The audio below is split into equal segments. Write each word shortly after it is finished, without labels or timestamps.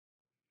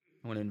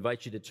I want to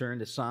invite you to turn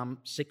to Psalm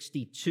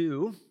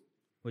 62,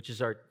 which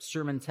is our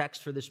sermon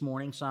text for this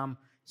morning, Psalm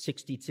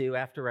 62.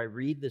 After I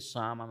read this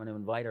psalm, I'm going to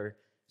invite our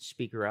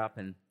speaker up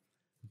and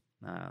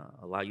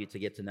allow you to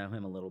get to know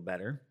him a little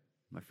better.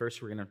 But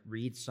first, we're going to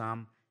read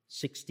Psalm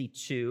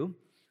 62,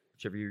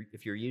 which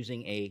if you're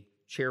using a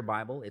chair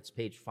Bible, it's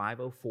page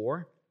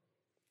 504.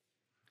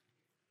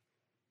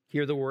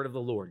 Hear the word of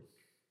the Lord.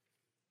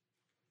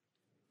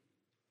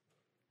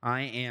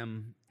 I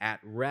am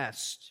at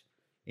rest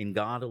in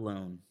God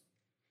alone.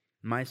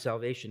 My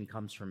salvation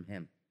comes from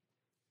Him.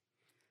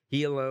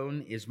 He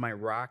alone is my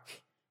rock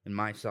and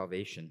my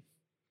salvation.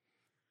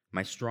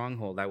 My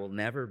stronghold, I will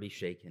never be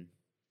shaken.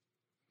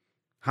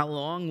 How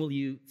long will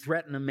you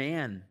threaten a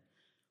man?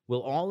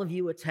 Will all of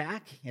you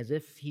attack as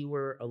if he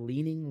were a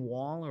leaning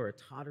wall or a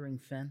tottering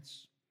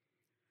fence?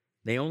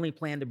 They only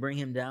plan to bring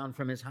him down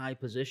from his high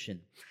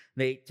position.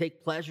 They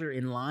take pleasure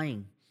in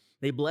lying.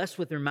 They bless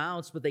with their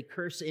mouths, but they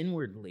curse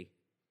inwardly.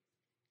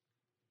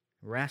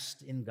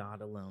 Rest in God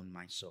alone,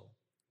 my soul,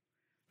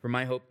 for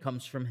my hope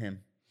comes from Him.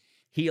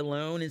 He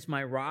alone is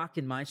my rock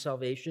and my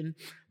salvation,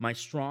 my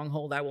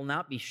stronghold. I will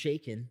not be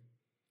shaken.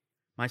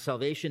 My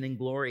salvation and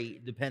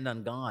glory depend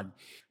on God.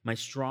 My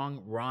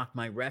strong rock,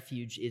 my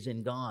refuge is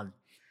in God.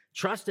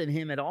 Trust in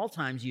Him at all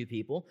times, you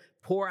people.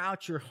 Pour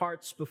out your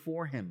hearts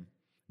before Him.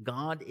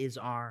 God is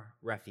our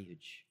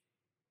refuge.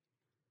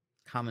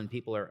 Common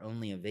people are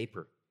only a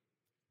vapor.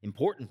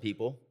 Important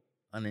people,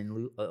 an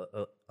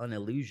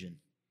illusion.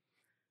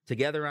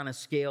 Together on a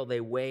scale,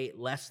 they weigh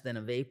less than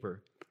a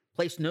vapor.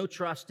 Place no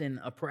trust in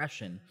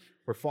oppression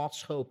or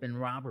false hope in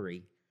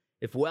robbery.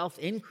 If wealth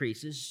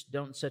increases,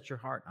 don't set your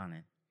heart on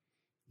it.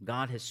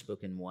 God has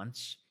spoken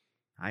once.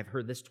 I've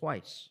heard this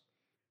twice.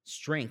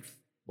 Strength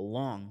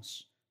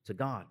belongs to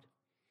God,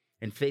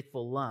 and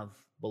faithful love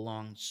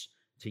belongs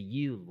to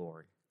you,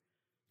 Lord,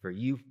 for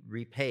you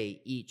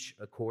repay each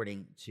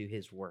according to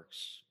his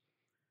works.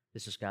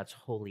 This is God's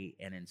holy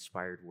and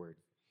inspired word.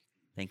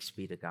 Thanks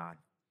be to God.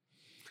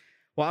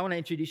 Well, I want to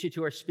introduce you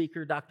to our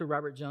speaker, Dr.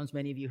 Robert Jones.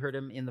 Many of you heard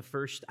him in the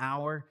first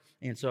hour.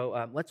 And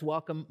so let's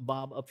welcome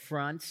Bob up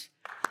front.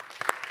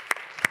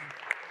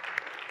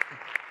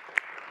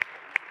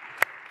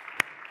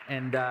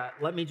 And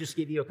let me just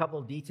give you a couple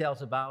of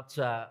details about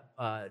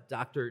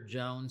Dr.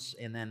 Jones,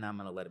 and then I'm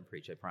going to let him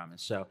preach, I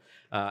promise. So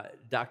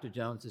Dr.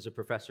 Jones is a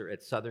professor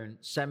at Southern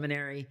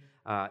Seminary.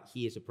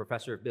 He is a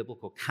professor of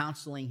biblical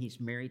counseling. He's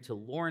married to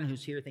Lauren,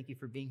 who's here. Thank you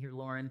for being here,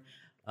 Lauren.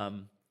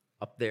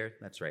 Up there,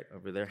 that's right,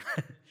 over there.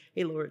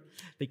 Hey, Lord,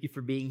 thank you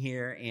for being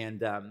here. And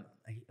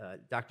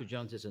Dr.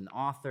 Jones is an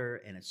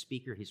author and a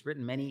speaker. He's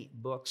written many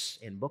books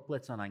and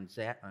booklets on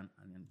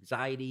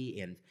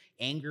anxiety and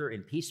anger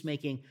and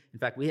peacemaking. In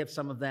fact, we have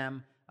some of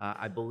them.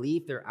 I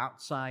believe they're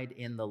outside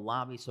in the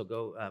lobby, so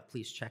go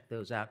please check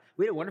those out.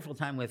 We had a wonderful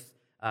time with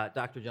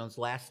Dr. Jones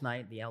last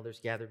night. The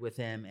elders gathered with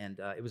him, and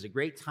it was a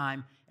great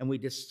time. And we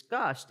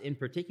discussed, in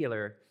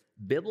particular,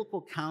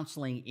 biblical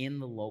counseling in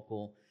the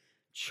local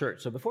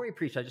church. So before you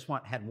preach, I just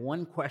had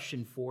one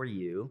question for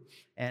you,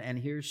 and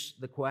here's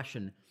the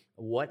question.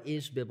 What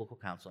is biblical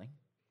counseling,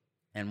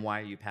 and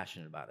why are you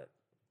passionate about it?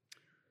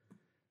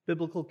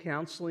 Biblical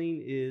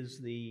counseling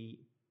is the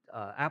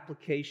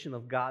application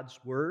of God's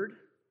Word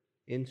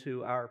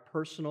into our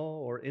personal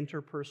or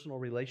interpersonal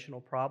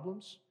relational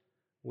problems,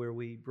 where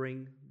we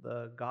bring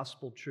the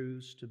gospel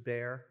truths to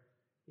bear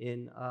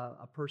in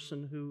a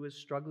person who is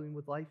struggling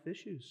with life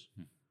issues.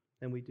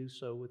 And we do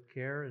so with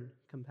care and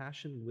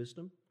compassion and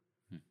wisdom.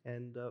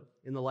 And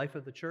in the life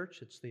of the church,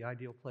 it's the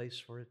ideal place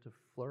for it to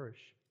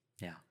flourish.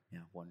 Yeah,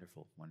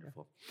 wonderful.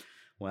 Yeah.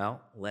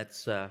 Well,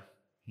 let's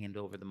hand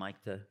over the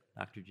mic to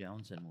Dr.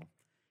 Jones, and we'll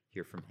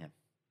hear from him.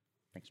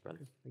 Thanks, brother.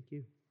 Thank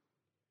you.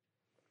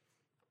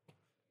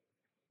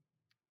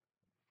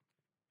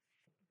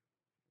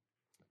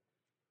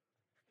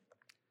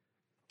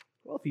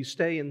 Well, if you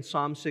stay in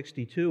Psalm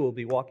 62, we'll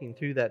be walking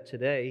through that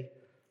today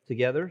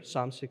together,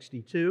 Psalm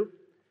 62,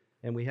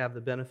 and we have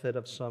the benefit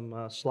of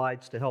some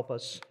slides to help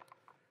us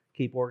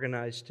keep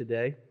organized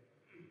today.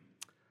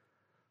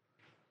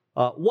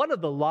 One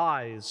of the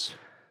lies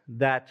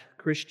that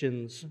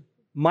Christians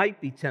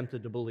might be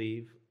tempted to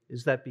believe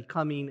is that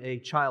becoming a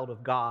child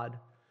of God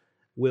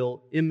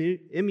will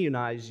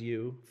immunize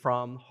you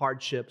from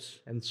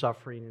hardships and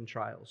suffering and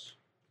trials.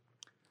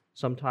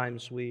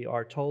 Sometimes we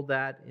are told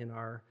that in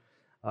our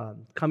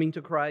coming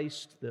to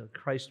Christ,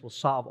 Christ will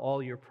solve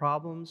all your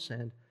problems,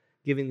 and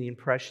giving the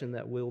impression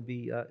that we'll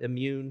be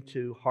immune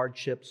to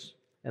hardships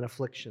and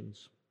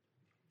afflictions.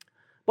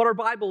 But our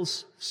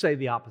Bibles say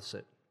the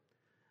opposite.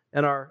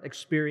 And our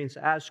experience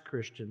as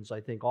Christians,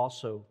 I think,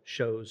 also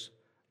shows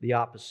the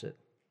opposite.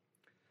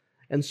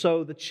 And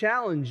so the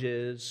challenge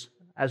is,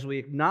 as we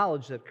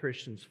acknowledge that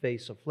Christians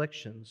face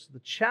afflictions, the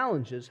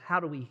challenge is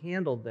how do we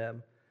handle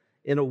them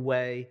in a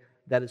way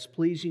that is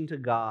pleasing to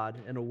God,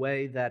 in a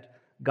way that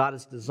God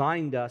has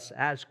designed us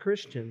as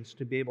Christians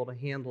to be able to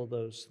handle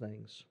those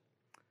things.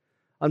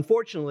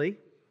 Unfortunately,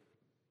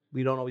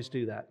 we don't always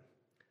do that.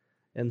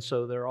 And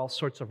so there are all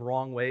sorts of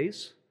wrong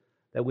ways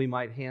that we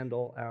might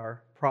handle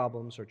our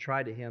problems or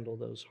try to handle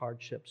those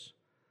hardships.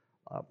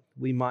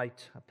 We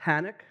might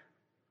panic,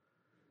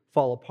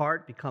 fall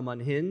apart, become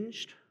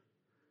unhinged,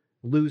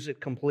 lose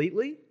it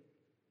completely,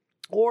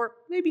 or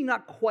maybe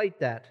not quite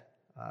that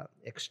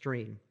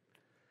extreme.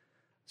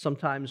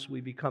 Sometimes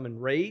we become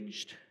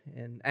enraged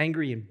and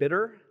angry and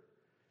bitter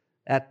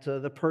at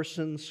the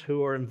persons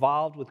who are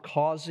involved with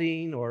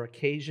causing or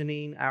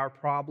occasioning our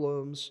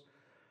problems,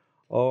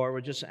 or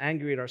we're just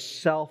angry at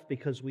ourselves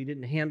because we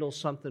didn't handle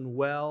something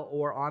well,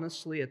 or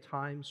honestly, at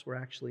times, we're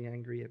actually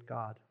angry at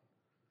God,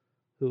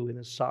 who in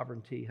His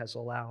sovereignty has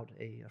allowed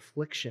an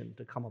affliction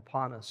to come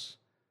upon us.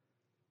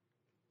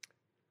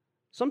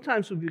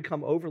 Sometimes we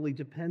become overly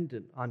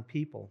dependent on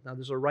people. Now,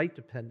 there's a right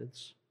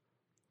dependence.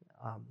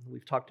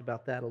 We've talked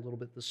about that a little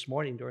bit this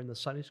morning during the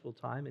Sunday school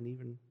time and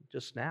even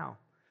just now.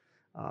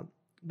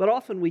 But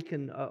often we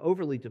can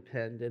overly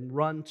depend and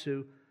run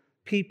to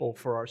people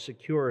for our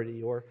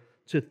security or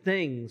to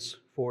things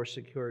for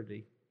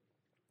security.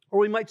 Or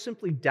we might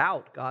simply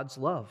doubt God's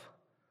love,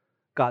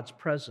 God's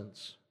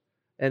presence,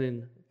 and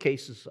in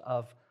cases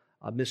of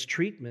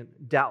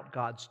mistreatment, doubt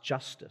God's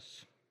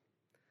justice.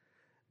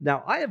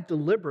 Now, I have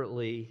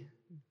deliberately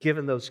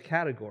given those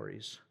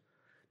categories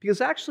because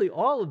actually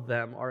all of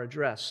them are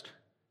addressed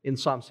in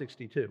Psalm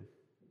 62.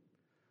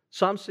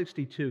 Psalm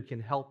 62 can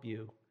help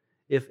you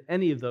if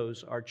any of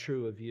those are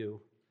true of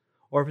you,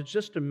 or if it's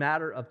just a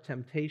matter of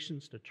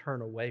temptations to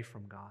turn away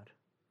from God,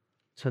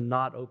 to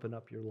not open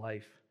up your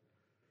life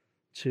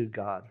to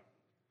God.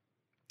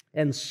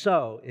 And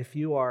so, if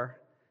you are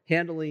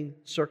handling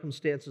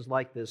circumstances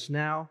like this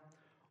now,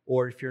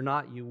 or if you're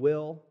not, you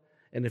will,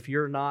 and if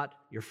you're not,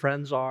 your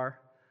friends are,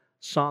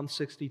 Psalm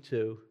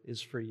 62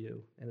 is for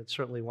you, and it's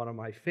certainly one of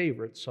my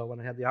favorites. So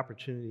when I had the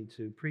opportunity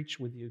to preach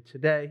with you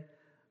today,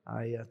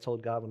 I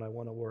told God when I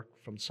want to work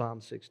from Psalm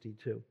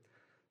 62.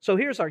 So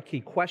here's our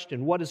key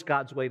question: what is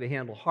God's way to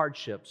handle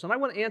hardships? And I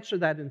want to answer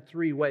that in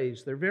three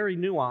ways. They're very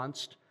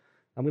nuanced.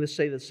 I'm going to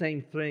say the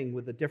same thing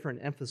with a different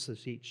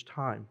emphasis each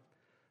time.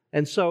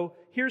 And so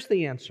here's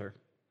the answer.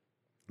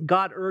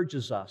 God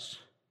urges us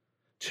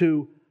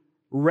to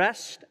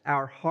rest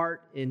our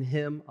heart in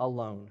Him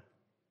alone.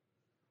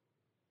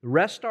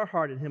 Rest our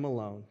heart in Him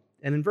alone.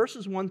 And in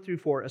verses 1 through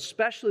 4,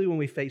 especially when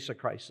we face a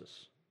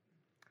crisis.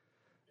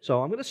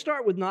 So I'm going to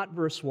start with not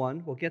verse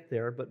 1, we'll get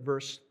there, but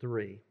verse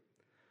 3,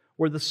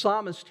 where the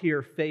psalmist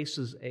here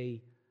faces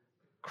a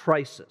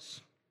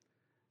crisis.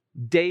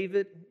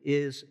 David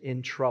is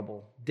in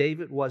trouble.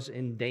 David was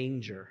in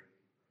danger.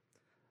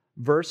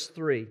 Verse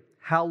 3,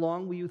 how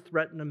long will you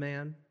threaten a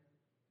man?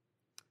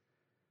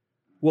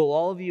 Will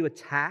all of you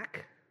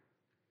attack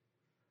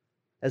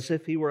as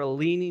if he were a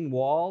leaning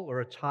wall or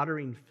a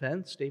tottering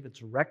fence?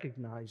 David's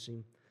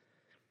recognizing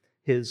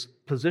his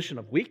position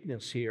of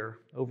weakness here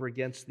over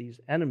against these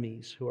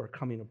enemies who are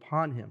coming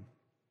upon him.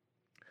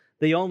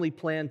 They only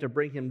plan to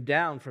bring him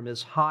down from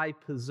his high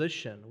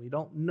position. We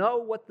don't know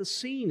what the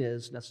scene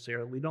is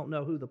necessarily. We don't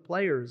know who the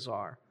players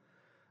are.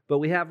 But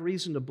we have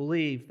reason to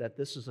believe that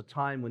this is a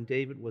time when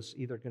David was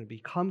either going to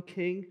become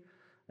king,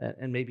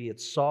 and maybe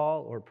it's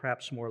Saul, or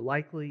perhaps more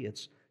likely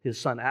it's his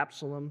son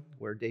Absalom,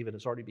 where David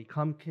has already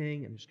become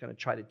king, and he's going to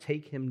try to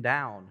take him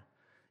down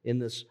in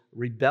this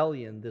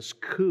rebellion, this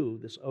coup,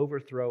 this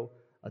overthrow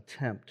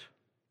attempt.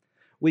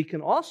 We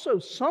can also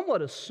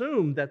somewhat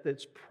assume that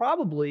it's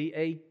probably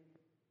an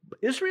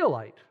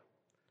Israelite,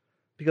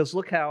 because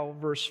look how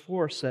verse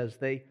 4 says,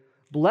 they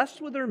bless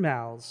with their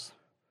mouths,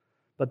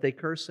 but they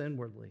curse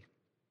inwardly.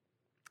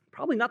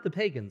 Probably not the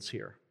pagans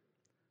here.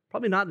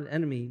 Probably not an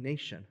enemy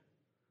nation.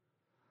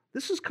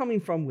 This is coming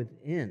from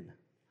within.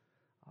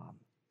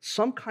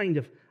 Some kind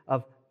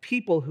of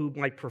people who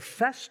might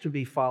profess to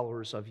be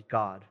followers of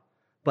God,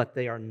 but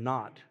they are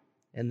not,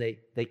 and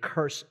they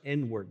curse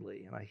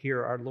inwardly. And I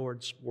hear our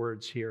Lord's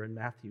words here in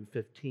Matthew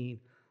 15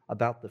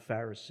 about the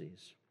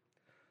Pharisees.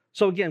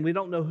 So again, we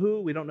don't know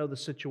who, we don't know the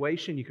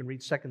situation. You can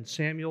read 2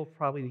 Samuel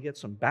probably to get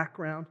some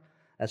background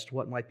as to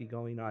what might be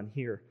going on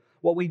here.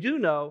 What we do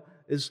know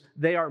is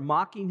they are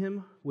mocking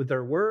him with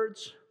their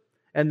words,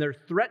 and they're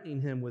threatening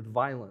him with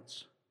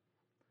violence.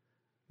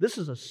 This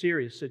is a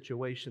serious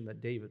situation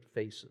that David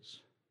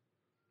faces.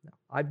 Now,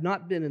 I've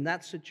not been in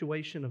that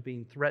situation of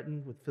being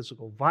threatened with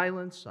physical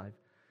violence. I've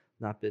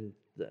not been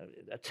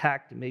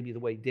attacked maybe the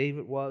way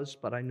David was,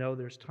 but I know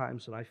there's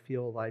times that I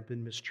feel I've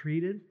been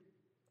mistreated,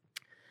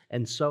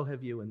 and so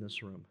have you in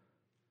this room,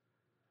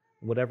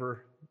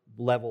 whatever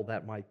level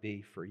that might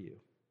be for you.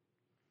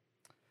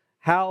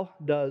 How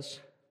does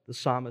the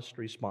psalmist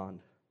respond?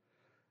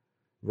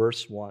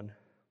 Verse 1,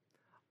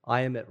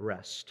 I am at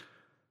rest.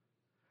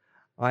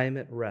 I am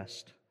at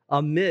rest.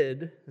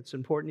 Amid, it's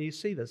important you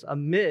see this,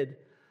 amid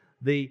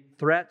the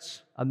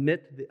threats,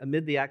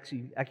 amid the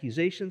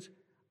accusations,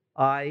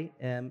 I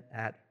am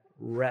at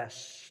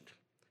rest.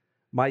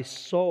 My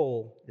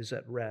soul is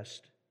at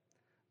rest.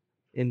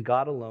 In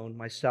God alone,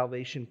 my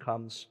salvation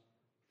comes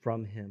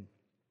from Him.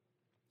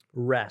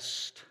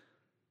 Rest.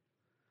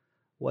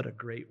 What a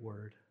great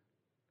word.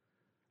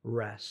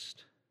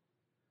 Rest.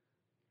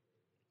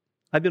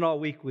 I've been all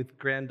week with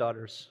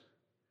granddaughters,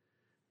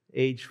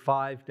 age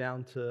 5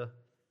 down to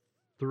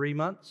 3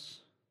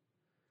 months.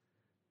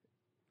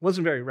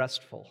 wasn't very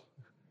restful.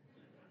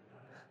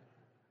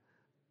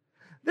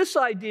 This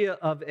idea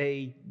of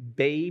a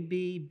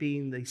baby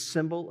being the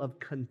symbol of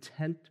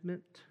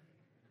contentment,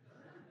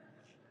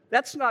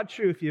 that's not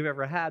true if you've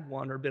ever had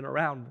one or been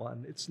around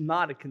one. It's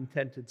not a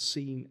contented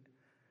scene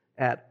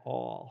at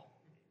all,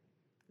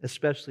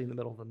 especially in the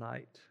middle of the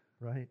night,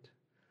 right?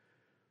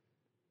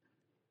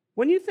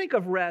 When you think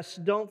of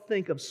rest, don't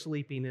think of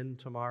sleeping in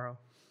tomorrow.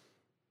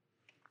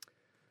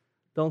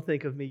 Don't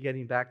think of me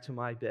getting back to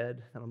my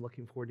bed that I'm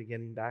looking forward to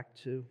getting back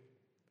to.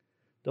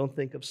 Don't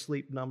think of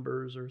sleep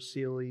numbers or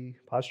Sealy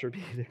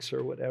Posturepedics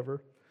or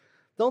whatever.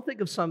 Don't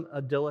think of some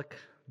idyllic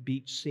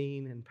beach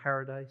scene in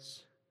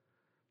paradise.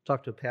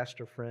 Talked to a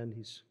pastor friend.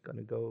 He's going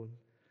to go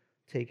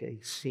take a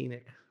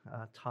scenic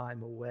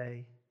time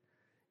away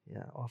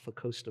off the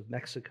coast of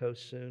Mexico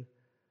soon.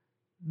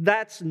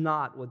 That's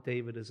not what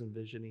David is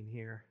envisioning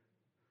here.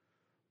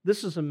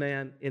 This is a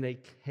man in a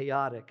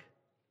chaotic,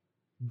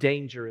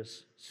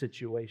 dangerous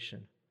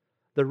situation.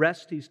 The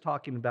rest he's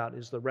talking about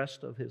is the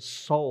rest of his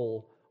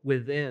soul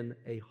within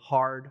a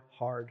hard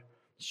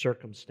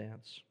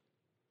circumstance.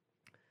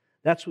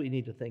 That's what you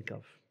need to think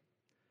of.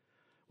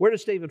 Where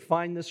does David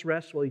find this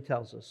rest? Well, he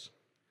tells us,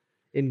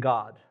 in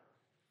God.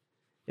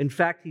 In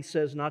fact, he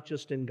says not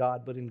just in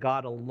God, but in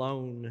God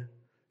alone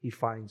he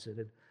finds it.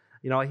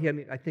 And,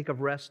 I think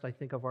of rest, I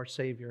think of our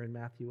Savior in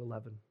Matthew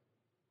 11.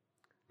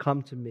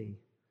 Come to me,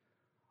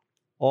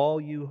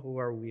 all you who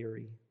are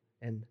weary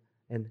and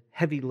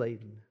heavy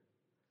laden.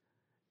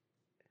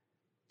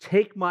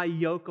 Take my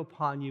yoke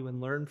upon you and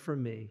learn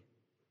from me,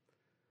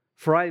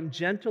 for I am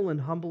gentle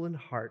and humble in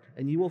heart,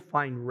 and you will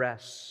find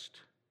rest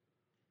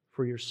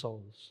for your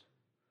souls.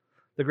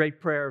 The great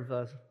prayer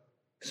of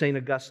St.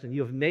 Augustine,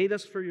 you have made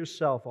us for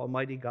yourself,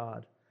 Almighty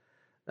God,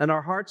 and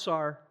our hearts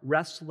are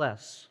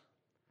restless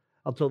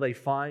until they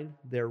find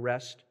their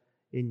rest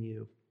in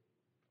you.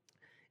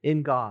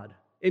 In God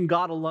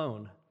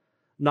alone,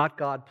 not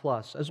God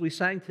plus. As we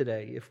sang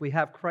today, if we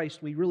have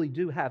Christ, we really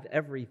do have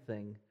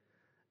everything.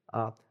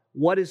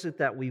 What is it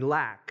that we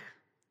lack?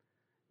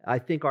 I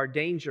think our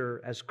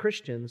danger as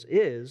Christians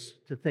is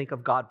to think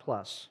of God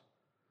plus,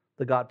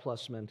 the God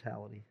plus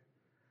mentality.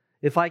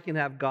 If I can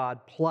have God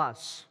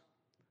plus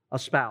a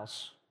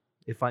spouse,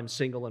 if I'm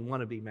single and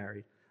want to be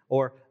married,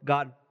 or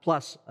God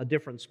plus a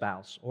different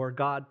spouse, or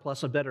God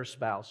plus a better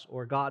spouse,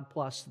 or God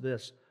plus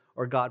this,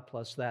 or God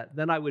plus that,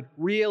 then I would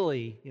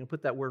really,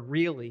 put that word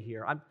really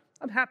here.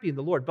 I'm happy in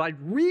the Lord, but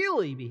I'd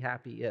really be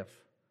happy if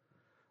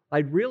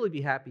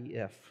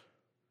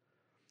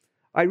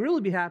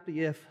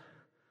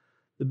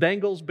the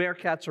Bengals,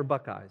 Bearcats, or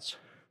Buckeyes.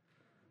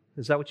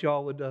 Is that what you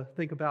all would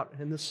think about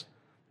in this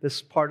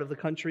part of the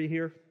country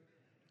here?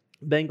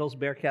 Bengals,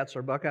 Bearcats,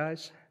 or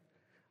Buckeyes?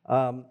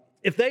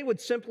 If they would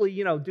simply,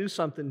 do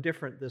something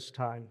different this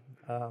time,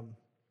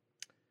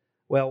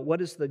 well,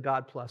 what is the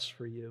God plus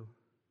for you?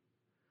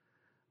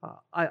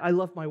 I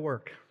love my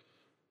work.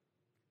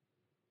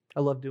 I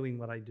love doing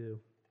what I do.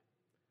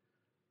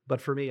 But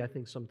for me, I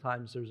think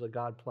sometimes there's a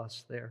God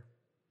plus there.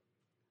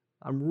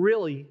 I'm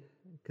really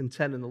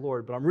content in the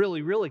Lord, but I'm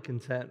really, really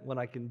content when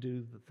I can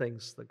do the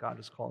things that God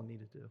is calling me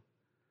to do.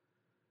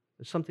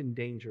 There's something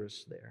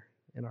dangerous there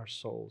in our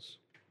souls.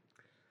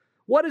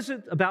 What is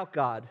it about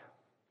God?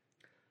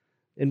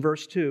 In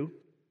verse 2,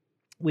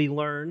 we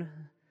learn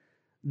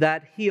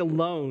that He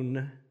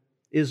alone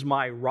is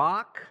my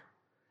rock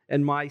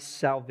and my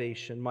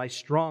salvation, my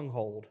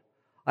stronghold.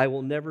 I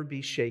will never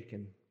be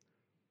shaken.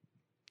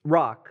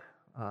 Rock,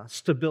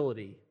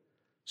 stability,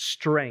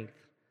 strength,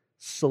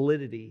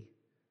 solidity.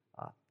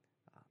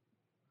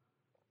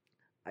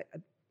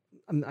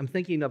 I'm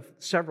thinking of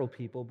several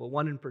people, but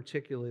one in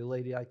particular, a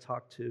lady I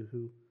talked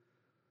to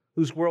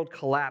whose world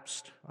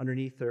collapsed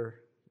underneath her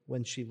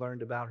when she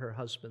learned about her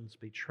husband's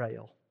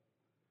betrayal.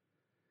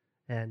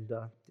 And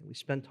we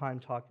spent time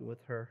talking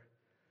with her.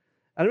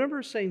 I remember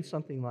her saying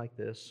something like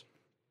this: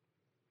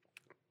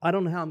 I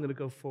don't know how I'm going to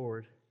go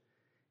forward.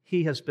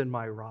 He has been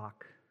my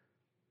rock.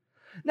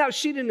 Now,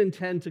 she didn't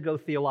intend to go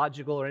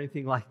theological or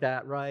anything like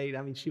that, right?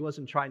 I mean, she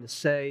wasn't trying to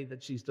say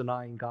that she's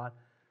denying God.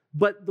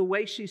 But the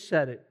way she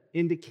said it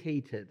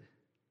indicated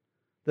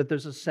that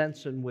there's a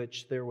sense in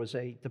which there was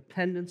a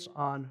dependence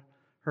on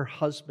her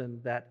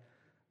husband that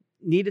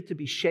needed to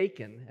be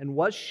shaken and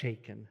was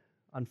shaken,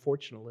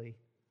 unfortunately,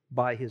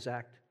 by his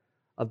act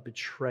of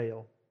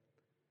betrayal.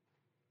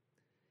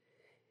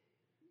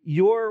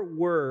 Your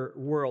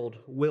world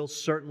will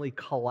certainly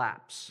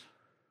collapse.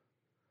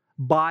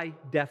 By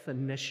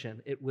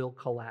definition, it will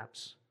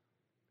collapse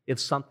if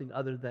something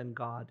other than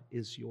God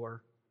is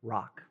your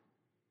rock.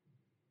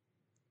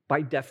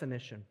 By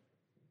definition,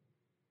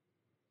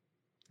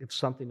 if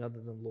something other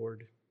than the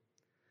Lord.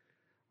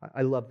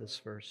 I love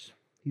this verse.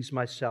 He's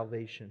my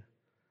salvation.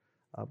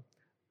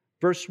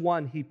 Verse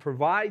 1, He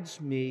provides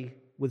me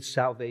with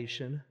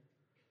salvation.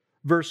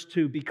 Verse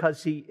 2,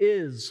 because He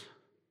is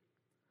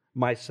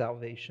my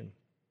salvation.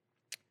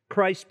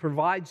 Christ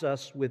provides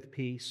us with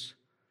peace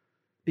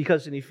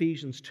because in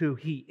Ephesians 2,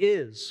 He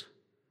is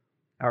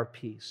our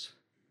peace.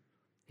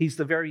 He's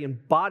the very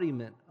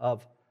embodiment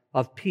of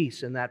of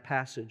peace in that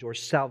passage, or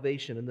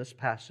salvation in this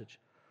passage.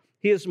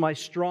 He is my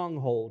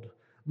stronghold.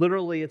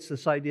 Literally, it's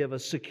this idea of a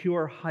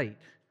secure height.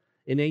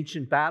 In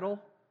ancient battle,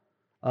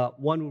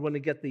 one would want to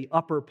get the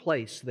upper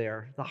place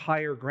there, the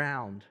higher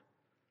ground,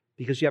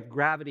 because you have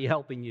gravity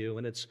helping you,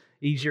 and it's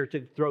easier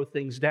to throw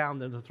things down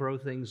than to throw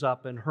things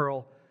up and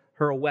hurl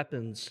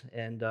weapons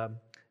and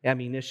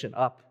ammunition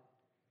up.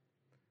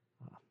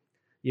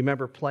 You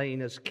remember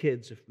playing as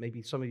kids, if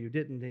maybe some of you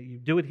didn't, you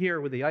do it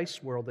here with the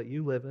ice world that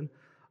you live in.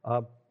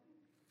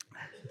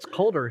 It's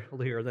colder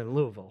here than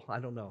Louisville. I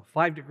don't know.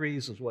 5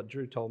 degrees is what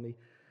Drew told me.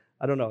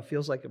 I don't know. It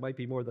feels like it might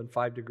be more than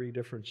 5-degree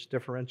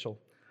differential.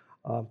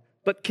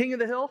 But King of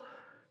the Hill,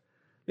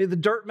 maybe the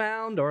dirt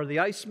mound or the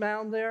ice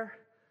mound there,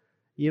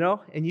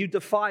 and you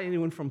defy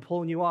anyone from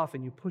pulling you off,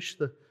 and you push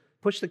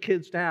the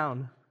kids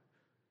down.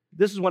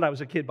 This is when I was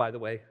a kid, by the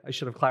way. I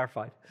should have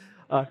clarified.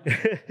 When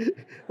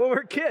we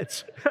were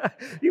kids,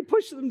 you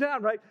push them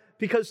down, right?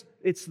 Because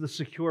it's the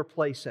secure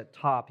place at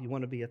top. You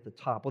want to be at the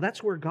top. Well,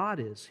 that's where God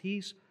is.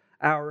 He's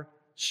our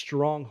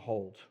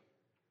stronghold.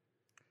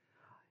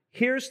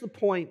 Here's the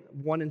point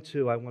 1 and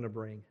 2 I want to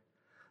bring.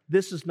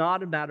 This is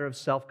not a matter of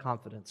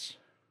self-confidence.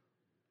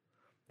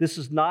 This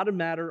is not a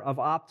matter of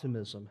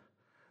optimism.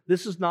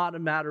 This is not a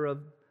matter of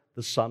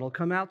the sun will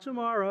come out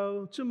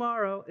tomorrow.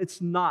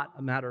 It's not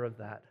a matter of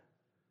that.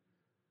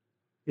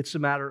 It's a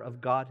matter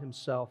of God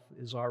Himself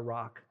is our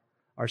rock,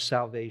 our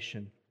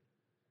salvation,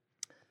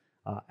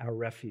 our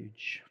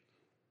refuge.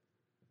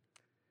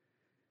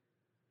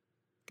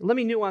 Let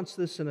me nuance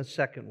this in a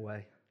second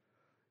way.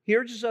 He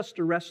urges us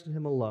to rest in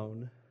Him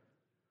alone,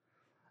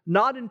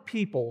 not in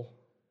people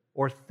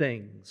or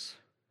things.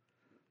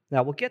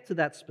 Now, we'll get to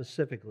that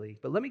specifically,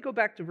 but let me go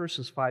back to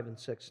verses 5 and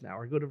 6 now,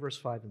 or go to verse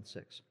 5 and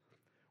 6,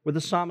 where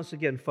the psalmist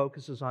again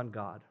focuses on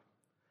God.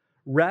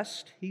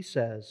 Rest, he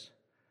says,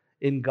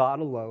 in God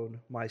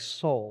alone, my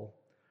soul,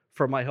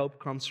 for my hope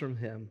comes from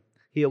Him.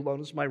 He alone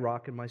is my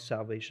rock and my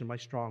salvation, my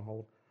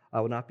stronghold.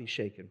 I will not be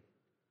shaken.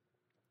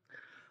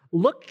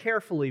 Look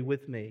carefully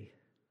with me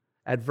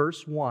at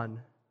verse 1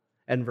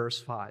 and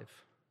verse 5.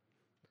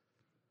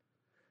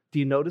 Do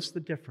you notice the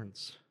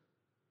difference?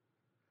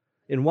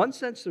 In one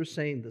sense, they're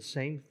saying the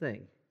same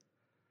thing.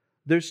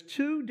 There's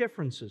 2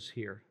 differences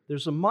here.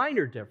 There's a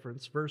minor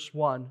difference. Verse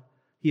 1,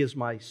 He is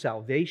my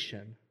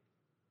salvation,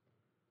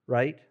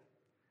 right?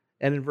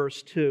 And in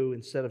verse 2,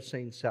 instead of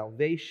saying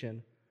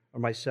salvation,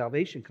 or my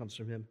salvation comes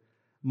from Him,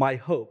 my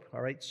hope,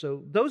 all right?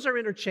 So those are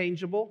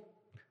interchangeable,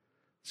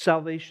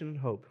 salvation and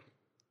hope.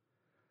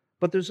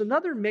 But there's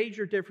another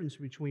major difference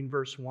between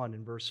verse 1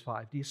 and verse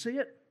 5. Do you see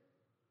it?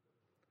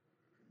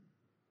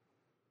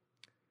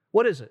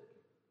 What is it?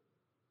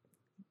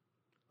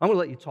 I'm going to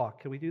let you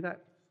talk. Can we do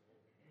that?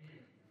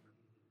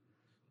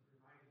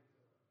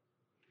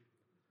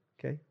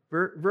 Okay.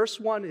 Verse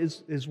 1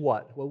 is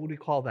what? What would we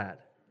call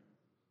that?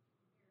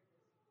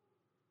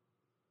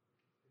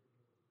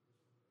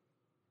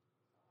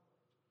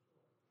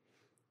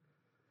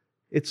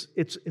 It's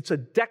a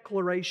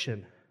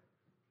declaration.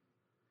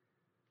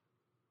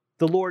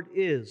 The Lord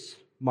is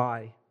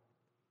my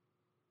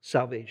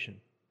salvation.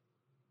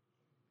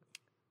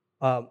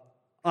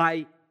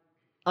 I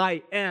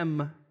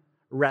am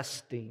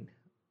resting.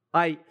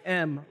 I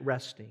am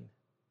resting.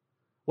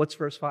 What's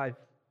verse 5?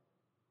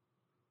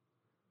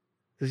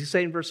 Does he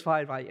say in verse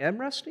 5, I am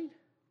resting?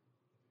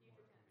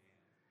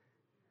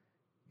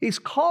 He's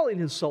calling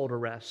his soul to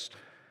rest.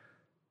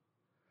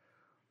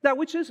 Now,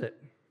 which is it?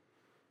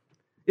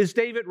 Is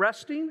David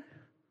resting?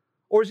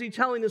 Or is he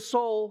telling his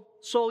soul,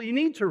 you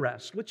need to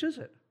rest? Which is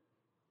it?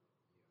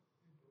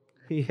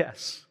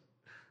 Yes.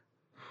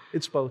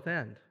 It's both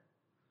and.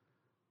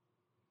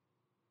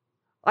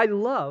 I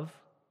love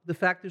the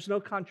fact there's no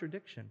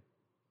contradiction.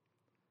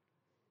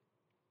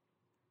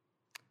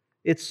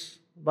 It's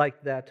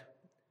like that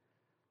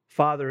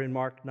father in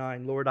Mark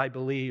 9, Lord, I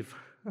believe.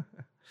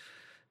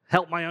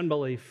 Help my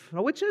unbelief.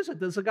 Now, which is it?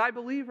 Does the guy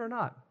believe or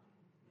not?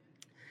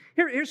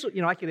 Here's what,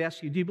 I could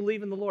ask you, do you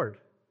believe in the Lord?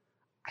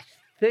 I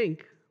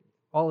think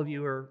all of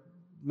you are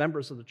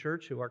members of the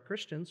church who are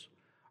Christians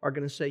are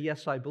going to say,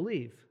 yes, I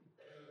believe.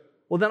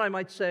 Well, then I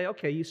might say,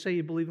 okay, you say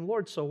you believe in the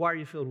Lord, so why are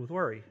you filled with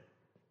worry?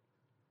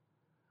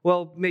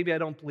 Well, maybe I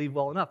don't believe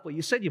well enough. Well,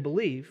 you said you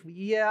believe.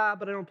 Yeah,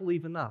 but I don't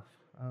believe enough.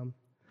 Do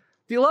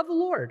you love the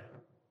Lord?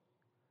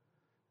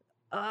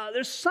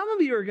 There's some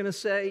of you who are going to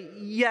say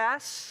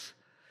yes.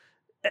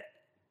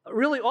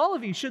 Really, all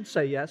of you should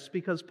say yes,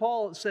 because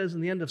Paul says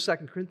in the end of 2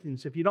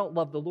 Corinthians, if you don't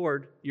love the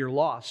Lord, you're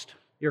lost.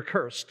 You're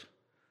cursed.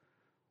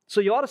 So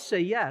you ought to say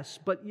yes,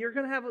 but some of you are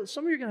going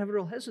to have a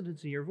real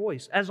hesitance in your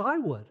voice, as I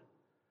would.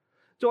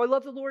 Do I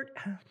love the Lord?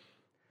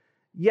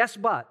 Yes,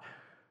 but.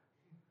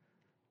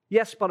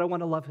 Yes, but I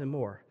want to love Him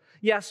more.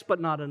 Yes, but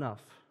not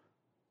enough.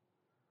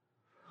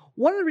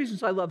 One of the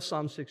reasons I love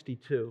Psalm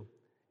 62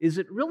 is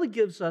it really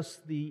gives us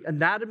the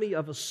anatomy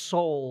of a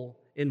soul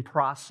in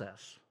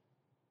process.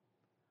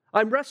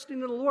 I'm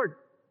resting in the Lord,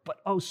 but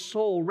oh,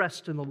 soul,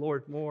 rest in the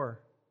Lord more.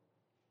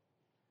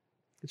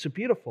 It's a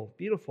beautiful,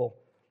 beautiful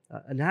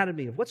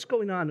anatomy of what's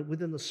going on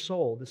within the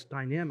soul, this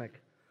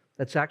dynamic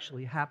that's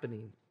actually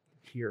happening.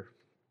 here.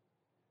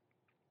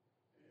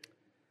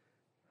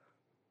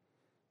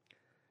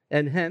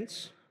 And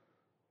hence,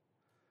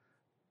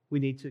 we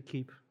need to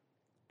keep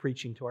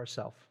preaching to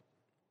ourselves.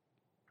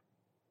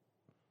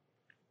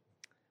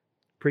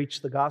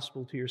 Preach the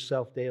gospel to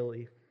yourself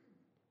daily,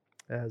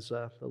 as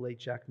the late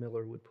Jack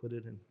Miller would put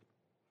it, and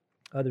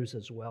others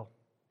as well.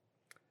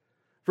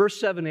 Verse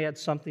 7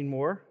 adds something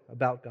more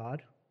about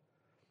God.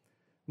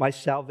 My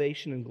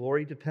salvation and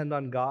glory depend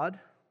on God.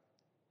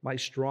 My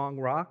strong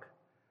rock,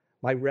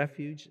 my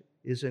refuge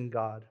is in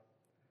God.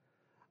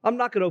 I'm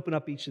not going to open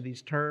up each of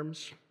these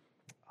terms,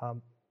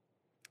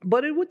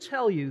 but it would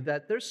tell you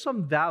that there's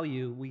some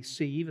value we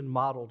see even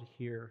modeled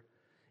here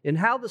in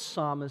how the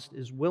psalmist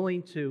is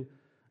willing to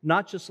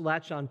not just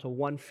latch on to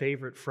one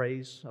favorite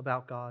phrase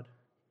about God.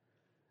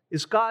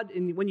 Is God,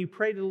 when you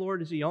pray to the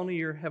Lord, is He only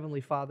your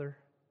heavenly Father?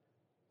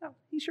 No,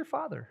 He's your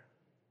Father.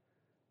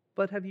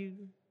 But have you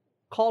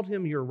called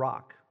Him your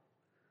rock,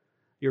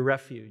 your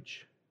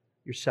refuge,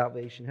 your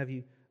salvation? Have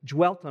you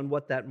dwelt on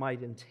what that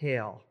might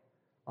entail,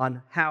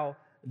 on how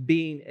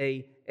being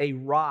a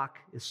rock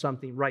is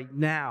something right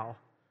now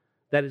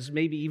that is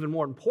maybe even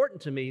more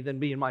important to me than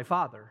being my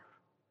Father?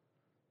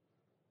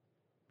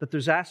 That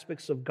there's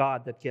aspects of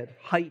God that get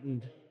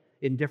heightened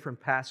in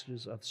different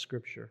passages of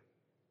Scripture.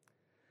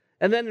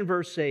 And then in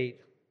verse 8,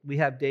 we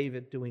have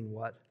David doing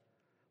what?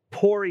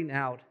 Pouring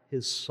out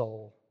his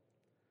soul.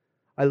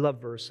 I love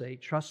verse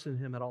 8. Trust in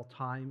Him at all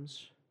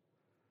times,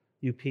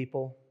 you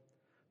people.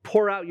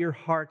 Pour out your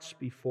hearts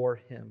before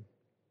Him.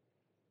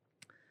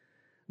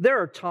 There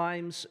are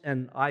times,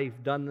 and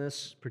I've done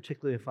this,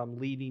 particularly if I'm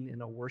leading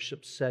in a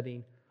worship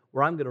setting,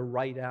 where I'm going to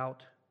write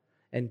out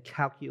and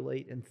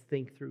calculate and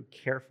think through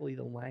carefully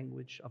the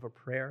language of a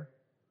prayer.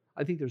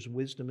 I think there's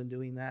wisdom in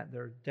doing that.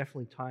 There are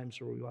definitely times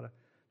where we want to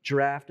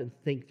draft and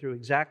think through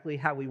exactly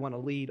how we want to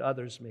lead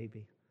others,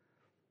 maybe.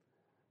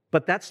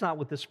 But that's not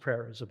what this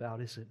prayer is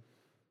about, is it?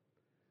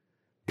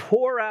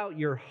 Pour out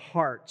your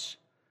hearts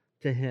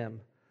to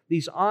Him.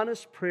 These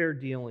honest prayer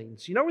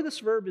dealings. You know where this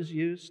verb is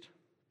used?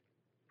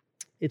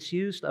 It's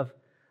used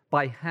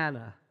by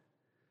Hannah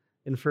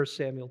in 1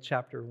 Samuel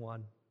chapter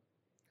 1,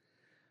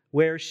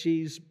 where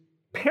she's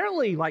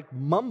apparently like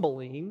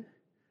mumbling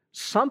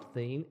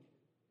something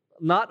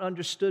not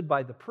understood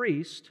by the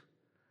priest,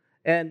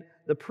 and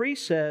the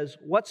priest says,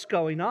 "What's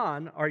going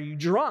on? Are you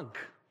drunk?"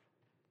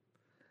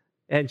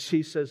 And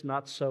she says,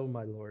 "Not so,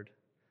 my Lord.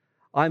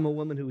 I'm a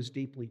woman who is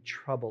deeply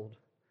troubled.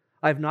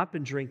 I have not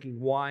been drinking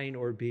wine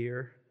or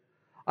beer.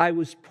 I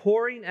was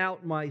pouring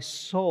out my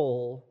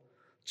soul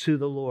to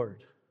the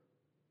Lord."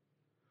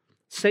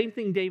 Same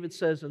thing David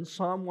says in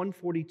Psalm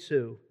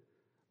 142,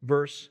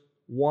 verse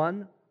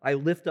 1. I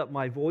lift up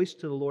my voice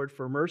to the Lord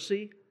for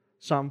mercy.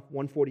 Psalm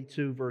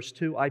 142, verse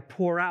 2. I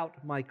pour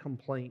out my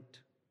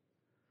complaint,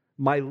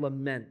 my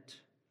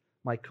lament,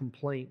 my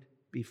complaint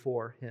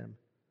before Him.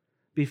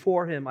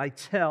 Before Him I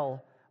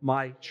tell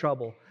my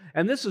trouble.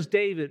 And this is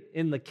David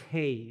in the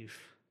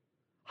cave,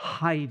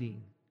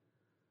 hiding.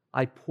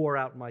 I pour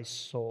out my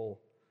soul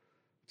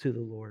to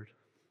the Lord.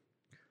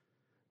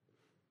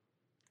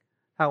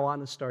 How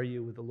honest are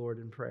you with the Lord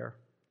in prayer?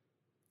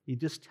 You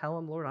just tell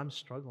Him, "Lord, I'm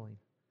struggling."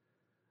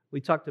 We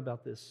talked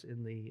about this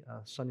in the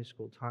Sunday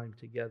school time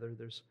together.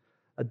 There's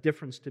a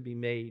difference to be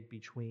made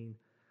between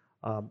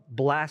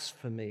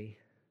blasphemy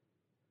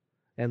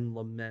and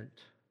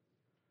lament.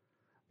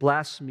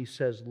 Blasphemy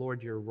says,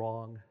 "Lord, you're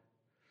wrong."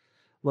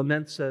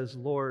 Lament says,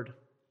 "Lord,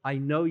 I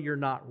know you're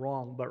not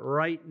wrong, but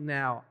right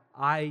now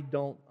I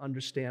don't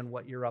understand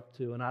what you're up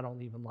to and I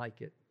don't even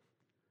like it.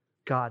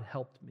 God,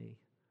 help me.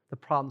 The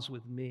problem's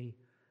with me,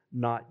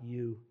 not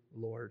you,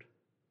 Lord."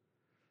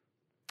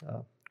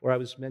 Or I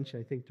was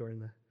mentioning, I think during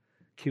the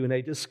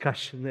Q&A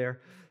discussion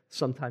there,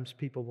 sometimes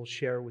people will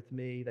share with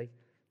me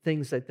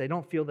things that they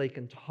don't feel they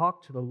can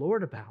talk to the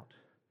Lord about.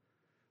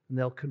 And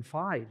they'll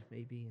confide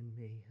maybe in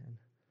me.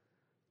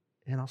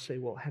 And I'll say,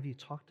 "Well, have you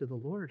talked to the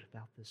Lord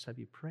about this? Have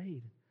you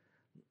prayed?"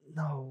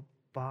 "No,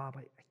 Bob,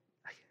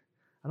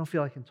 I don't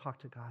feel I can talk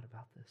to God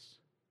about this."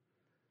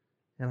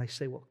 And I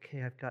say, "Well,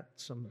 okay, I've got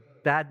some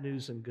bad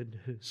news and good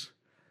news."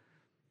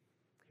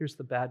 Here's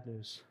the bad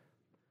news.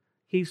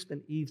 He's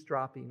been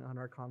eavesdropping on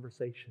our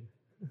conversation.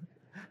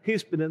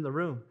 He's been in the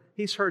room.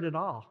 He's heard it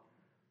all.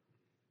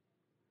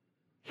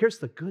 Here's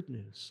the good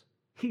news.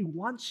 He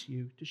wants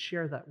you to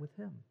share that with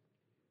Him.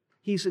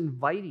 He's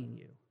inviting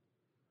you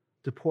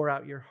to pour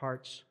out your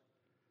hearts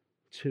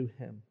to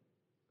Him.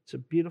 It's a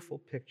beautiful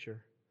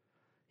picture.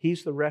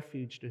 He's the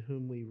refuge to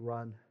whom we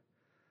run.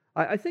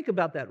 I think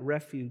about that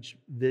refuge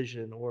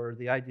vision, or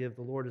the idea of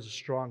the Lord as a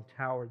strong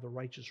tower the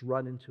righteous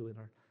run into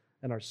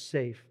and are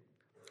safe.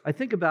 I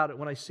think about it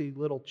when I see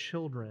little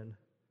children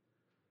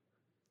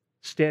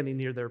standing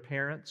near their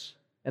parents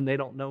and they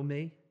don't know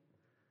me.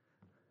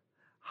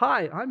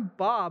 "Hi, I'm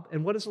Bob."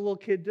 And what does the little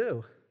kid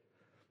do?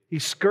 He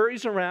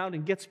scurries around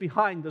and gets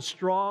behind the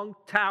strong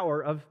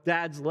tower of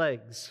Dad's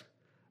legs,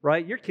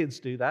 right? Your kids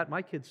do that.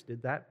 My kids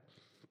did that.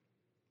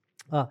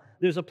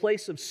 There's a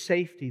place of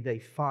safety they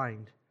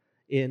find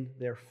in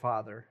their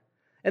Father.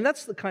 And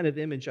that's the kind of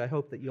image I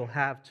hope that you'll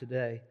have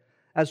today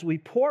as we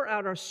pour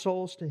out our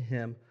souls to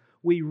Him,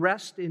 we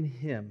rest in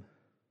Him.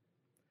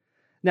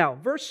 Now,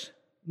 verse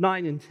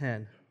 9 and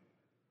 10.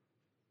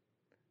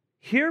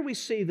 Here we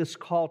see this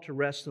call to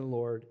rest in the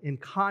Lord in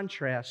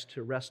contrast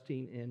to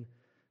resting in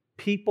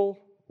people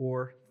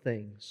or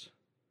things.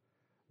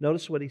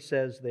 Notice what he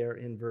says there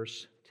in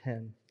verse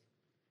 10.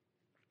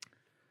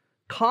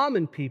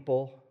 Common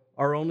people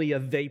are only a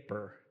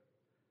vapor.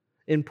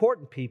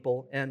 Important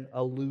people, an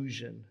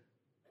illusion.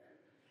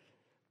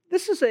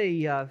 This is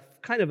a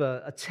kind of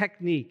a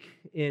technique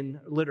in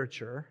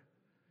literature.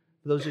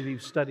 For those of you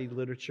who've studied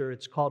literature,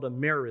 it's called a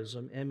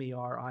merism,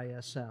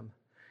 M-E-R-I-S-M.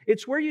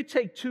 It's where you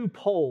take two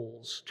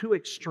poles, two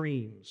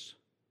extremes.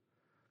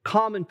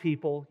 Common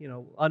people,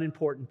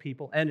 unimportant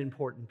people, and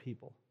important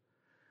people.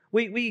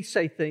 We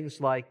say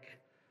things like,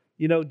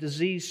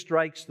 disease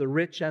strikes the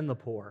rich and the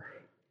poor.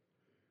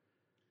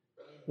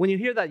 When you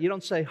hear that, you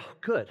don't say, oh,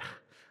 good,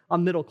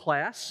 I'm middle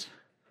class.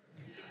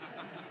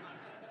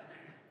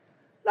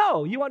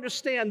 No, you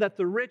understand that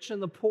the rich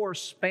and the poor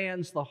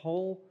spans the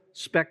whole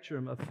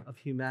spectrum of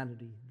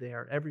humanity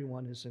there.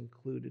 Everyone is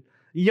included.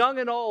 Young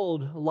and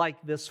old like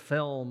this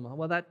film.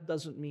 Well, that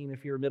doesn't mean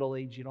if you're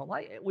middle-aged you don't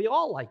like it. We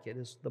all like it,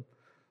 is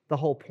the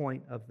whole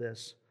point of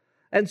this.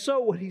 And so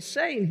what he's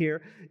saying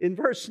here in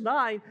verse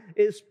 9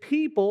 is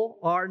people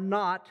are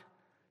not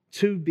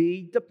to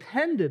be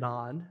depended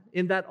on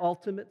in that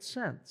ultimate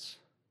sense.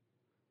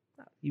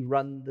 You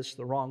run this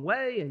the wrong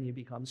way and you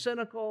become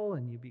cynical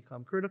and you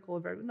become critical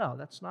of everything. No,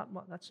 that's not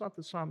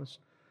the psalmist's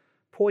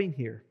point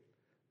here.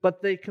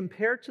 But they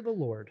compare to the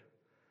Lord.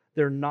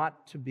 They're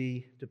not to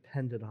be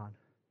depended on.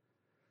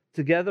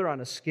 Together on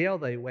a scale,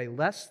 they weigh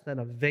less than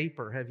a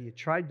vapor. Have you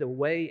tried to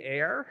weigh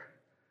air?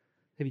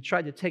 Have you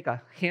tried to take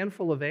a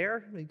handful of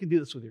air? You can do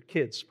this with your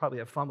kids. Probably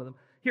have fun with them.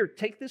 Here,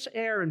 take this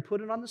air and put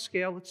it on the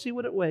scale. Let's see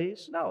what it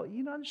weighs. No,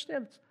 you don't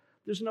understand.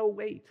 There's no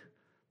weight.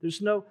 There's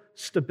no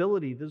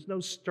stability. There's no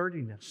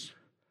sturdiness.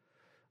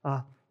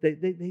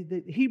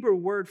 The Hebrew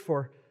word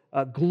for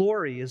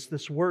glory is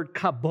this word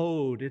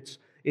kabod.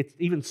 It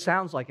even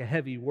sounds like a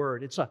heavy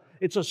word.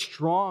 It's a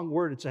strong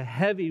word. It's a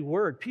heavy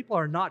word. People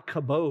are not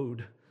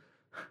kabod.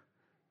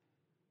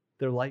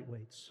 They're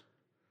lightweights.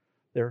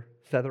 They're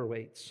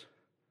featherweights.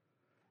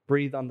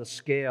 Breathe on the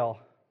scale.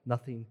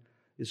 Nothing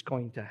is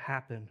going to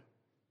happen.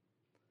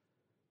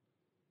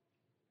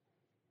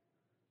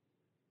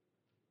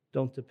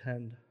 Don't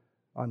depend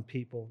on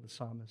people, the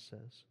psalmist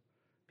says.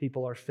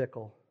 People are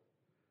fickle.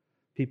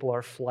 People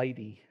are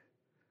flighty.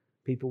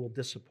 People will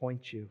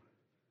disappoint you.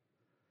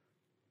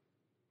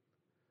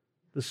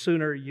 The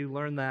sooner you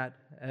learn that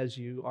as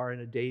you are in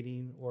a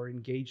dating or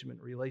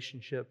engagement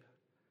relationship,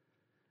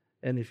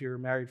 and if you're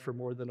married for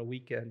more than a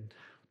weekend,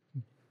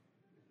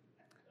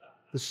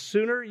 the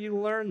sooner you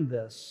learn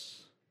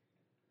this,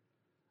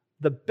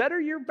 the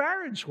better your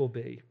marriage will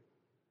be.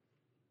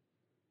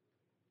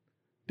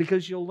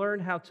 Because you'll learn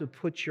how to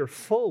put your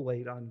full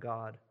weight on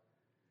God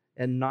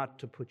and not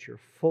to put your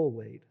full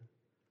weight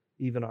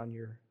even on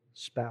your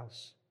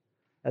spouse,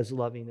 as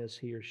loving as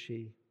he or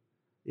she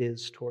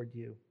is toward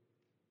you.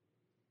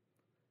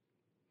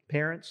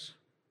 Parents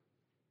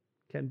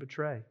can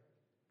betray.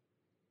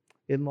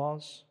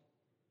 In-laws,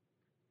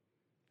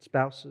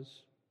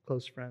 spouses,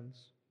 close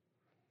friends.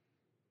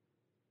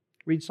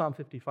 Read Psalm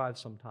 55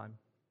 sometime.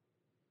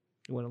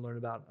 You want to learn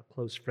about a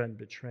close friend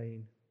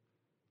betraying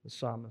the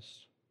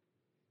psalmist.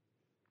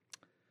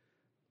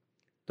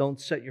 Don't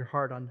set your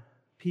heart on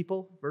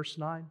people, verse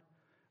 9.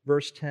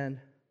 Verse 10,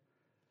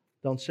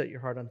 don't set your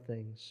heart on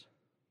things.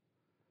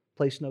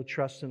 Place no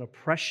trust in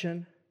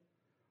oppression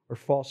or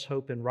false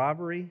hope in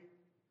robbery.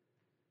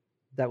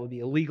 That would be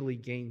illegally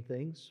gained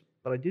things.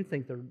 But I do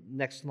think the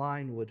next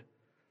line would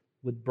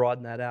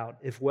broaden that out.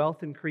 If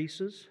wealth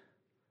increases,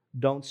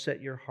 don't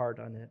set your heart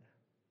on it.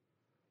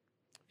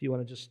 If you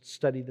want to just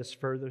study this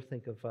further,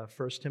 think of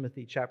 1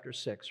 Timothy chapter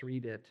 6.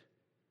 Read it.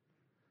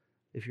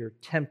 If you're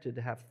tempted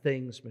to have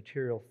things,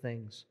 material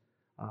things,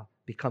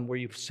 become where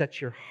you've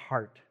set your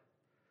heart.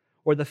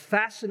 Or the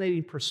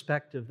fascinating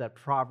perspective that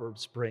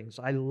Proverbs brings.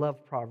 I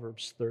love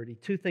Proverbs 30.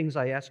 2 things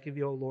I ask of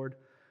you, O Lord.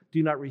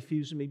 Do not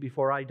refuse me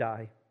before I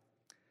die.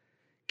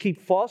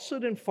 Keep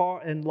falsehood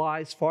and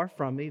lies far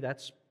from me.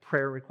 That's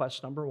prayer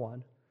request number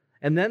 1.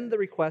 And then the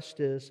request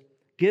is,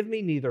 give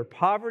me neither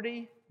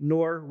poverty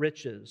nor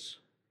riches.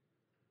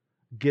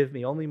 Give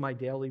me only my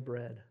daily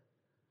bread.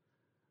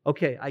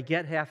 Okay, I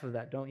get half of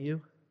that, don't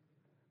you?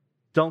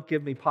 Don't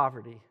give me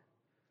poverty.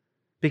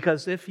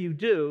 Because if you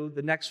do,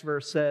 the next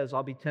verse says,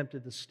 I'll be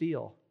tempted to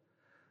steal.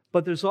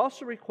 But there's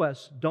also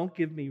requests, don't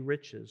give me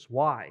riches.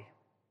 Why?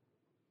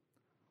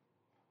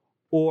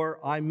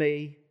 Or I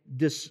may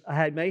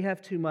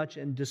have too much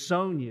and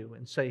disown you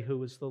and say,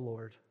 who is the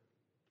Lord?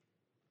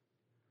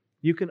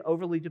 You can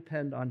overly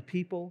depend on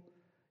people.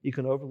 You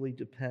can overly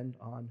depend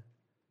on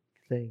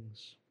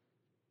things.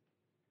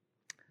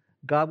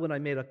 God, I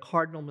made a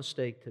cardinal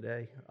mistake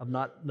today of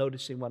not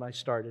noticing when I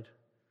started.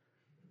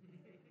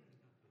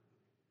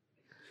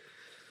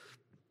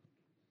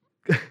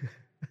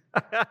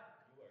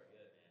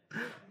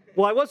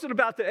 Well, I wasn't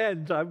about to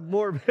end. I'm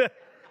more...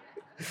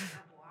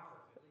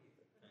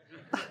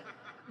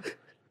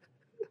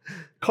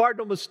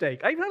 Cardinal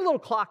mistake. I even had a little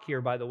clock here,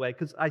 by the way,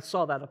 because I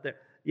saw that up there.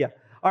 Yeah.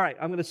 All right,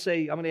 I'm going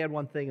to add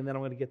one thing, and then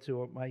I'm going to get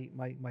to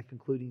my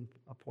concluding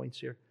points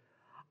here.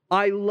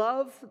 I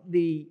love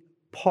the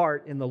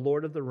part in The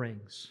Lord of the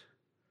Rings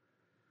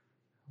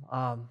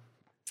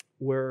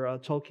where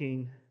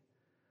Tolkien,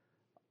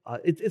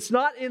 it's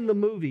not in the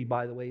movie,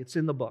 by the way, it's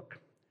in the book.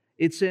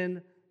 It's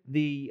in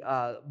the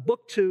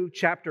Book 2,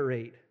 Chapter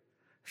 8.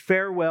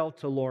 Farewell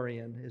to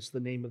Lorien is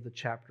the name of the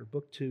chapter,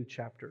 Book 2,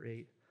 Chapter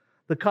 8.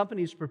 The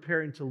company's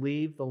preparing to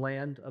leave the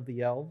land of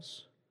the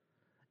elves.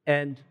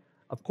 And,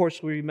 of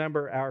course, we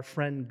remember our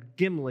friend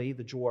Gimli,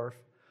 the dwarf,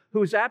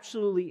 who is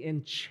absolutely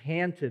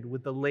enchanted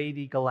with the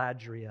Lady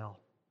Galadriel.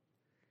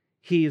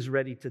 He is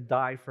ready to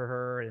die for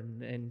her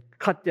and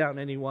cut down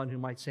anyone who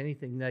might say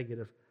anything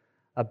negative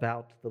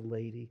about the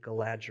Lady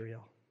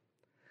Galadriel.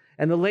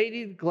 And the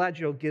Lady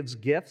Galadriel gives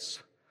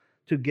gifts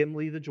to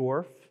Gimli the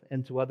dwarf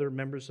and to other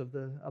members of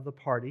the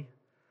party.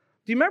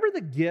 Do you remember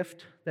the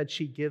gift that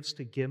she gives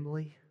to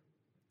Gimli?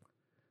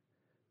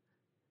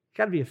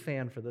 Got to be a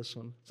fan for this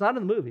one. It's not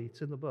in the movie,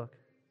 it's in the book.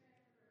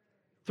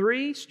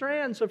 3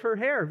 strands of her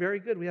hair. Very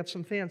good, we have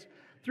some fans.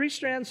 3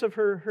 strands of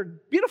her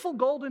beautiful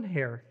golden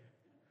hair.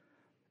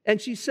 And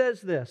she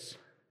says this,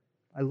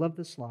 I love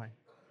this line.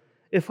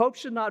 If hope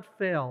should not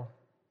fail,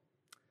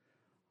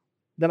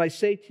 then I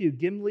say to you,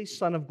 Gimli,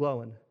 son of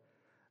Glóin,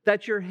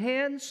 that your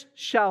hands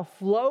shall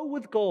flow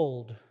with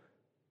gold,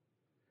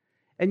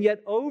 and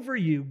yet over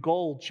you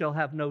gold shall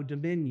have no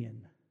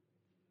dominion.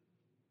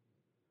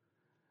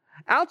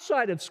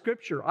 Outside of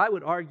Scripture, I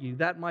would argue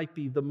that might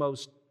be the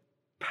most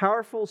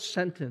powerful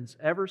sentence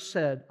ever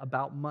said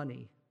about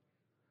money.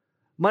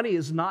 Money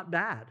is not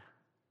bad.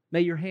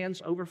 May your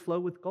hands overflow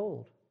with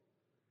gold.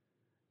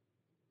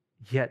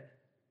 Yet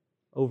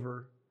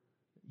over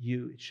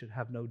you it should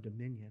have no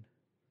dominion.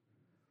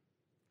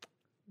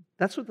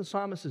 That's what the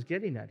psalmist is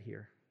getting at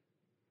here.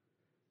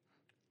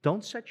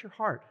 Don't set your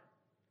heart.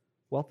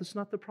 Wealth is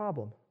not the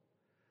problem.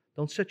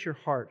 Don't set your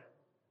heart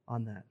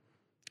on that.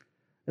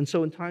 And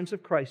so in times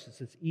of crisis,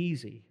 it's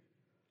easy,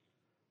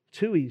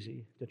 too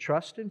easy, to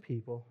trust in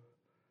people,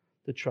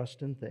 to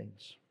trust in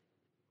things.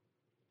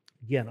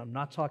 Again, I'm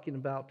not talking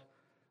about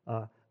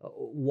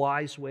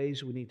wise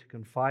ways we need to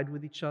confide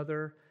with each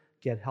other,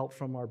 get help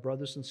from our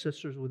brothers and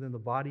sisters within the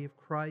body of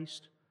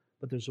Christ,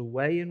 but there's a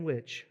way in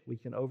which we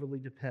can overly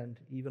depend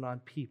even on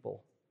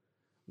people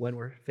when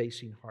we're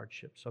facing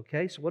hardships.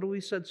 Okay, so what have we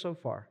said so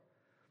far?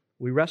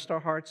 We rest our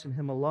hearts in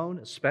Him alone,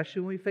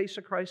 especially when we face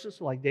a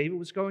crisis like David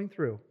was going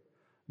through.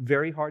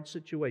 Very hard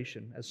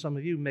situation, as some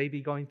of you may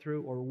be going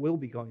through or will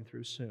be going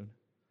through soon.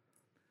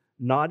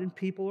 Not in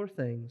people or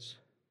things.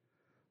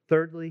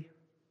 Thirdly,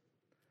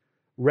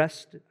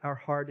 rest our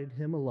heart in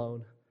Him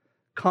alone,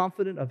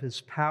 confident of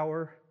His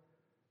power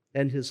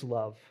and His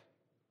love.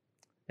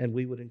 And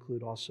we would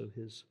include also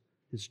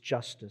His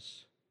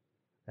justice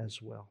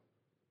as well.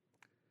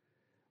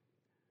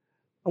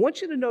 I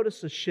want you to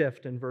notice a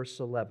shift in verse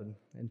 11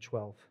 and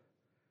 12.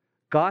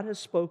 God has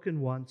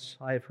spoken once,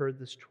 I have heard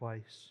this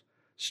twice.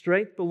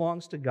 Strength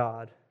belongs to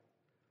God,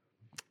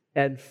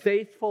 and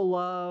faithful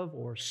love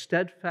or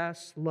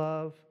steadfast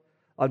love,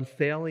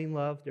 unfailing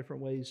love,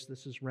 different ways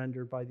this is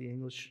rendered by the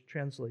English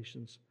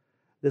translations.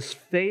 This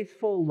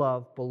faithful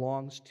love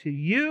belongs to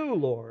you,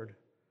 Lord,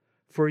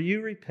 for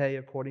you repay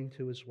according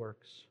to His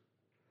works.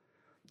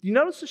 Do you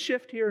notice the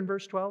shift here in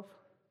verse 12?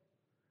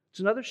 It's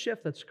another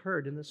shift that's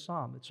occurred in this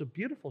psalm. It's a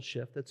beautiful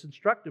shift that's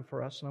instructive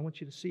for us, and I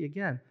want you to see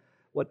again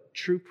what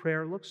true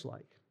prayer looks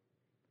like.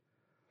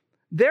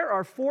 There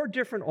are 4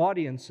 different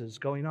audiences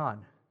going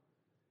on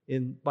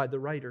by the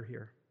writer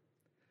here.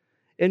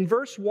 In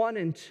verse 1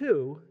 and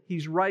 2,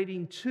 he's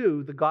writing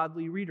to the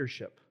godly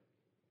readership.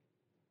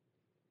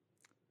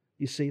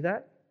 You see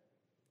that?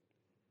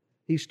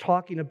 He's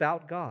talking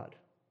about God.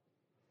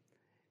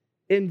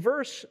 In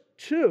verse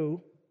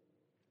 2,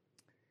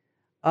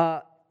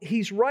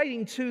 he's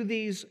writing to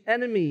these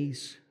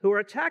enemies who are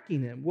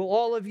attacking him. Will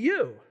all of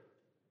you?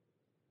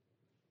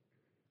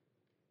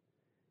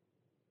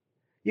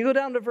 You go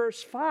down to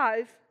verse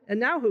 5, and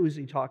now who is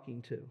he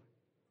talking to?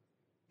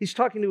 He's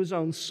talking to his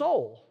own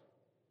soul.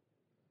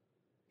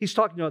 He's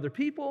talking to other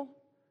people.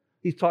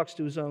 He talks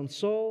to his own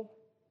soul.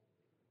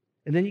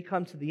 And then you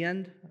come to the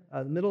end,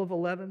 the middle of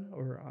 11,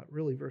 or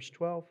really verse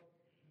 12.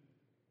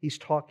 He's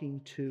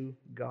talking to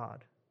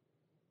God.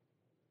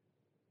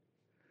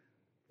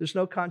 There's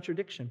no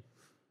contradiction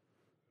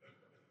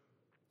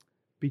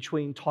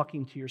between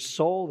talking to your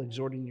soul,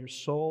 exhorting your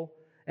soul,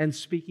 and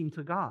speaking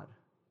to God.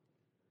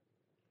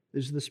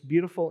 There's this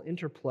beautiful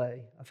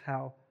interplay of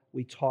how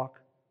we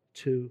talk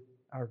to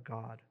our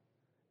God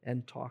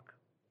and talk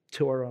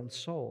to our own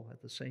soul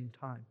at the same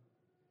time.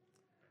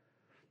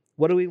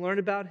 What do we learn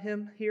about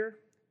Him here?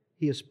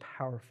 He is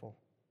powerful.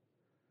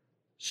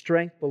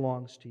 Strength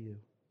belongs to you.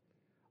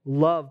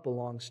 Love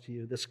belongs to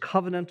you. This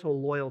covenantal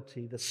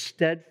loyalty, this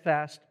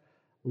steadfast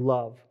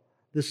love,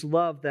 this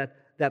love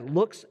that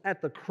looks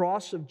at the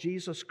cross of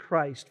Jesus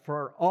Christ for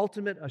our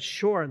ultimate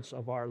assurance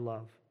of our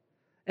love,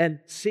 and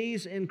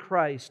sees in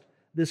Christ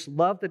this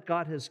love that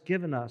God has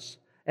given us,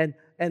 and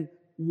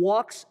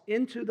walks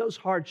into those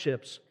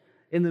hardships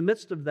in the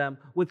midst of them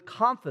with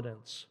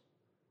confidence,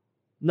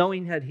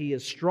 knowing that He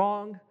is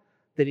strong,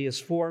 that He is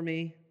for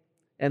me,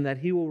 and that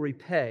He will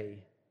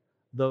repay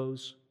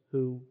those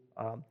who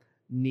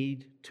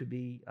need to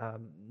be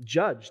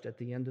judged at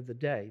the end of the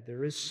day.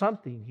 There is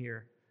something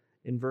here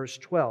in verse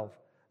 12.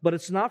 But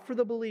it's not for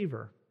the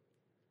believer,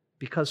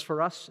 because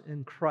for us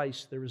in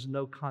Christ there is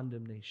no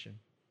condemnation.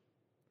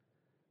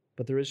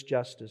 But there is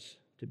justice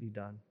to be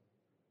done.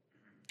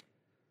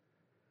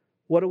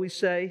 What do we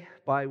say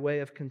by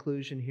way of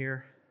conclusion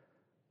here?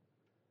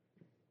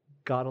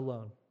 God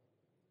alone.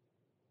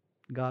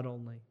 God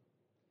only.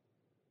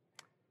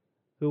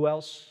 Who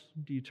else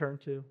do you turn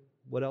to?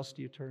 What else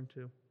do you turn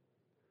to?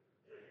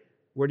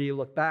 Where do you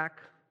look back?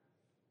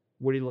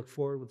 Where do you look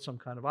forward with some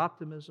kind of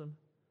optimism?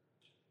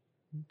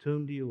 To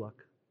whom do you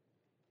look?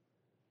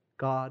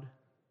 God,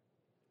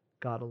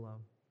 God alone.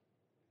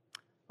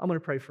 I'm going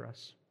to pray for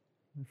us,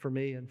 and for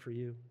me and for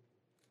you,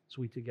 as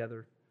we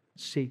together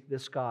seek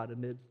this God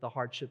amid the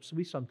hardships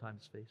we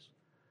sometimes face.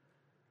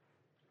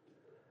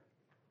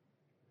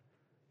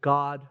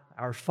 God,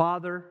 our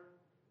Father,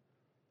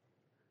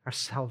 our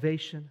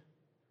salvation,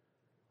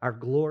 our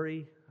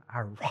glory,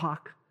 our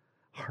rock,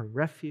 our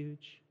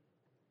refuge,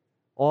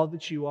 all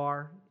that you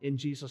are in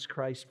Jesus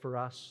Christ for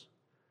us,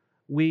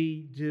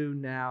 we do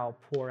now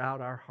pour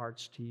out our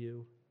hearts to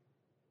you.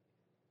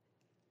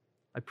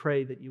 I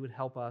pray that you would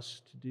help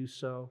us to do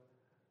so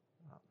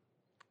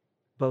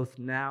both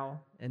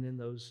now and in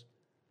those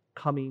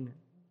coming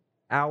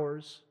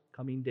hours,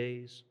 coming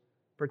days,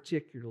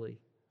 particularly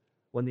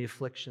when the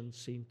afflictions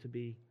seem to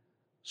be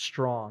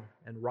strong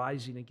and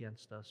rising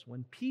against us,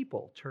 when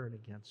people turn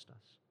against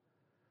us.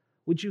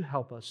 Would you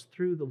help us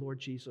through the Lord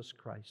Jesus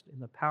Christ in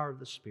the power of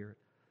the Spirit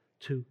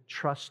to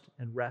trust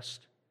and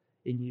rest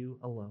in you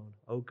alone,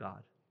 O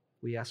God.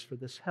 We ask for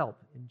this help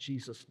in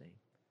Jesus' name.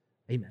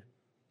 Amen.